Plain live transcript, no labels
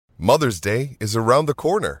Mother's Day is around the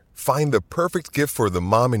corner. Find the perfect gift for the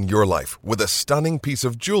mom in your life with a stunning piece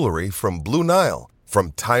of jewelry from Blue Nile.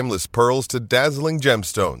 From timeless pearls to dazzling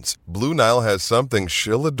gemstones, Blue Nile has something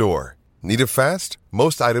she'll adore. Need it fast?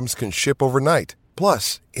 Most items can ship overnight.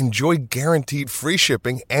 Plus, enjoy guaranteed free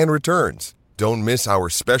shipping and returns. Don't miss our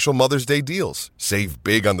special Mother's Day deals. Save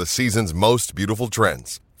big on the season's most beautiful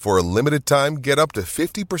trends. For a limited time, get up to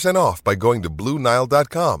 50% off by going to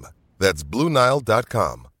BlueNile.com. That's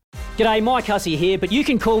BlueNile.com. G'day, Mike Hussey here, but you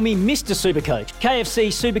can call me Mr. Supercoach. KFC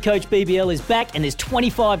Supercoach BBL is back and there's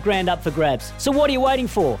 25 grand up for grabs. So what are you waiting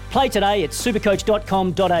for? Play today at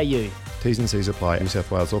supercoach.com.au. T's and C's apply. New South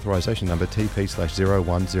Wales authorisation number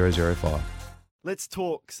TP/01005. Let's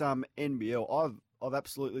talk some NBL. I've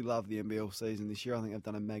absolutely loved the NBL season this year. I think they've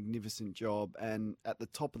done a magnificent job. And at the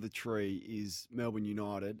top of the tree is Melbourne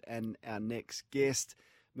United. And our next guest,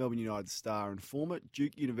 Melbourne United star and former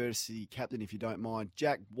Duke University captain, if you don't mind,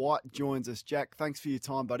 Jack White joins us. Jack, thanks for your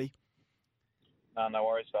time, buddy. No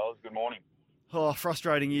worries, fellas. Good morning. Oh,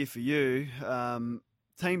 frustrating year for you.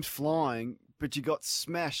 Team's flying, but you got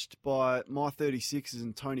smashed by my 36ers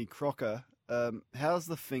and Tony Crocker. How's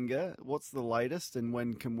the finger? What's the latest, and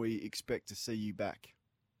when can we expect to see you back?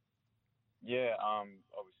 Yeah,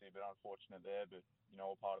 obviously a bit unfortunate there, but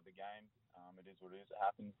all part of the game. It is what it is. It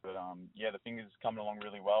happens. But the finger's coming along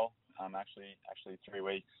really well. Actually 3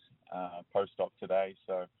 weeks post-op today,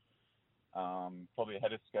 so probably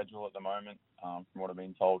ahead of schedule at the moment, from what I've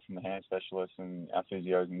been told from the hand specialists and our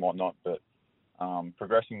physios and whatnot. But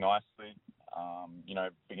progressing nicely.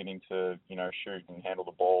 Beginning to shoot and handle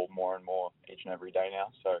the ball more and more each and every day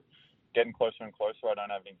now. So getting closer and closer. I don't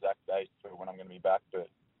have an exact date for when I'm going to be back, but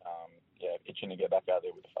itching to get back out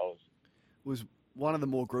there with the fellas. Was one of the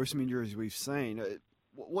more gruesome injuries we've seen.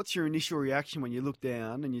 What's your initial reaction when you look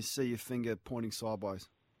down and you see your finger pointing sideways?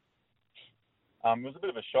 It was a bit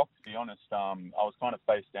of a shock, to be honest. I was kind of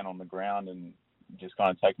face down on the ground and just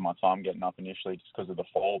kind of taking my time getting up initially just because of the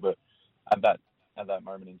fall. But at that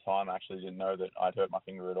moment in time, I actually didn't know that I'd hurt my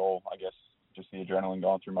finger at all. I guess just the adrenaline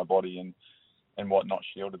going through my body and whatnot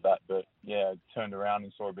shielded that. But yeah, I turned around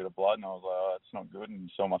and saw a bit of blood and I was like, oh, that's not good.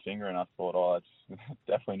 And saw my finger and I thought, oh, that's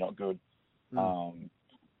definitely not good.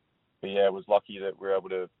 But yeah, it was lucky that we were able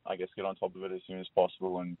to, I guess, get on top of it as soon as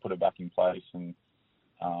possible and put it back in place and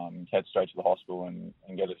head straight to the hospital and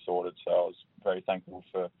get it sorted. So I was very thankful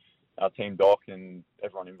for our team doc and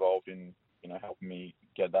everyone involved in, helping me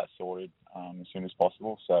get that sorted as soon as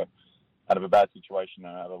possible. So out of a bad situation,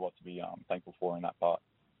 I have a lot to be thankful for in that part.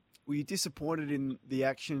 Were you disappointed in the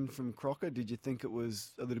action from Crocker? Did you think it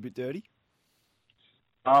was a little bit dirty?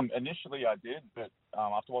 Initially I did, but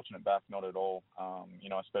after watching it back, not at all.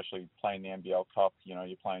 Especially playing the NBL Cup,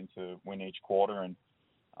 you're playing to win each quarter and,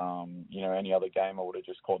 any other game I would have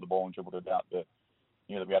just caught the ball and dribbled it out. But,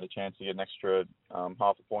 we had a chance to get an extra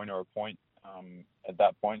half a point or a point at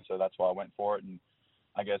that point, so that's why I went for it. And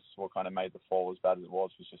I guess what kind of made the fall as bad as it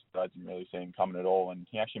was just I didn't really see him coming at all. And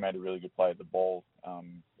he actually made a really good play at the ball.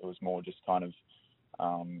 It was more just kind of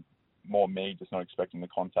more me just not expecting the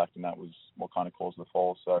contact, and that was what kind of caused the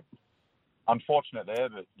fall. So unfortunate there,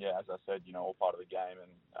 but yeah, as I said, all part of the game, and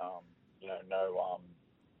no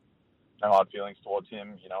hard feelings towards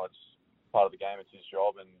him. It's part of the game, it's his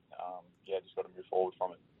job, and just got to move forward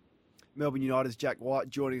from it. Melbourne United's Jack White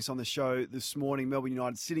joining us on the show this morning. Melbourne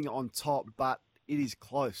United sitting on top, but it is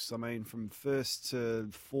close. I mean, from first to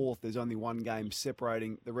fourth, there's only one game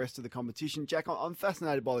separating the rest of the competition. Jack, I'm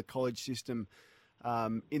fascinated by the college system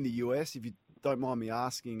in the US, if you don't mind me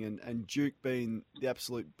asking, and Duke being the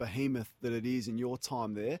absolute behemoth that it is in your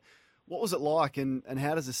time there. What was it like, and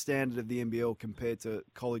how does the standard of the NBL compare to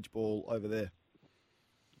college ball over there?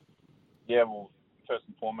 Yeah, well, first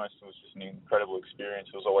and foremost, it was just an incredible experience.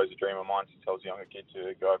 It was always a dream of mine since I was a younger kid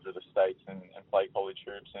to go over to the States and play college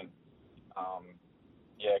hoops. And,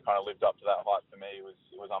 it kind of lived up to that hype for me.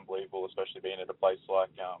 It was unbelievable, especially being at a place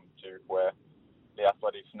like Duke where the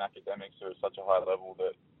athletics and academics are at such a high level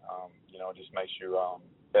that, it just makes you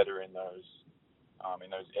better in those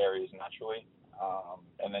areas naturally.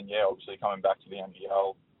 And then, obviously coming back to the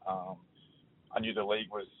NBL, I knew the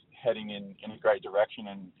league was heading in a great direction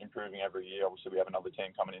and improving every year. Obviously, we have another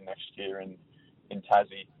team coming in next year in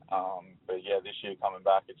Tassie. But yeah, this year coming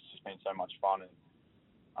back, it's just been so much fun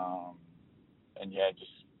and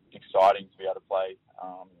just exciting to be able to play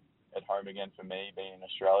at home again for me, being in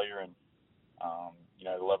Australia. And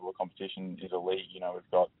the level of competition is elite.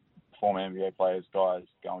 We've got former NBA players, guys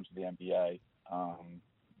going to the NBA.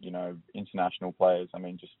 International players. I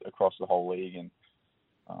mean, just across the whole league. And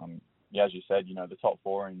as you said, the top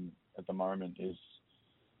four at the moment is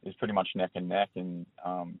pretty much neck and neck, and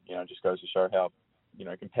just goes to show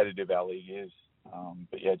competitive our league is.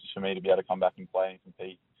 But yeah, just for me to be able to come back and play and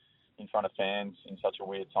compete in front of fans in such a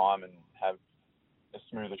weird time and have as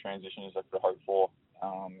smooth a transition as I could hope for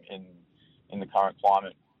in the current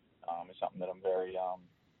climate is something that I'm very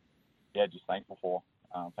just thankful for.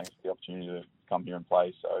 Thanks for the opportunity to come here and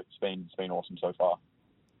play. So it's been awesome so far.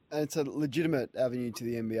 And it's a legitimate avenue to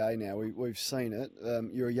the NBA now. We've seen it.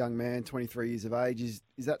 You're a young man, 23 years of age. Is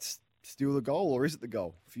that still the goal, or is it the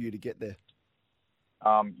goal for you to get there?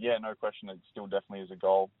 Yeah, no question. It still definitely is a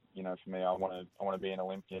goal. For me, I want to be an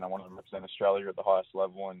Olympian. I want to represent Australia at the highest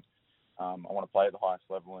level, and I want to play at the highest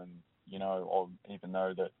level. And or even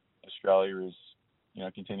though that Australia is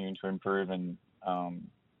continuing to improve and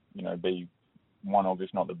be one of,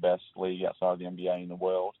 if not the best league outside of the NBA in the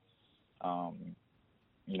world.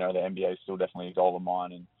 The NBA is still definitely a goal of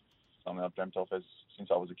mine and something I've dreamt of since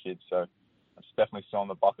I was a kid. So it's definitely still on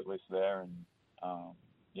the bucket list there, and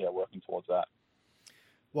working towards that.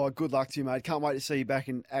 Well, good luck to you, mate. Can't wait to see you back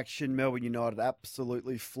in action. Melbourne United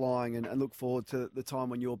absolutely flying, and look forward to the time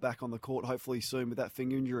when you're back on the court, hopefully soon with that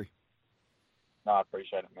finger injury. No, I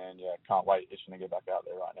appreciate it, man. Yeah, can't wait. Itching to get back out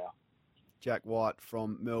there right now. Jack White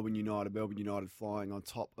from Melbourne United. Melbourne United flying on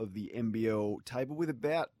top of the NBL table with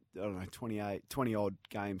about, 20-odd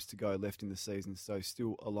games to go left in the season, so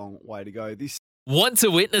still a long way to go. Want to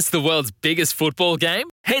witness the world's biggest football game?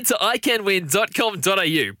 Head to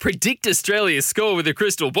iCanWin.com.au, predict Australia's score with a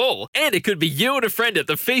crystal ball, and it could be you and a friend at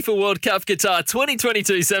the FIFA World Cup Qatar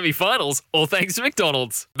 2022 semi-finals, all thanks to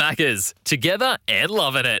McDonald's. Maccas, together and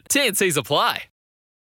loving it. TNCs apply.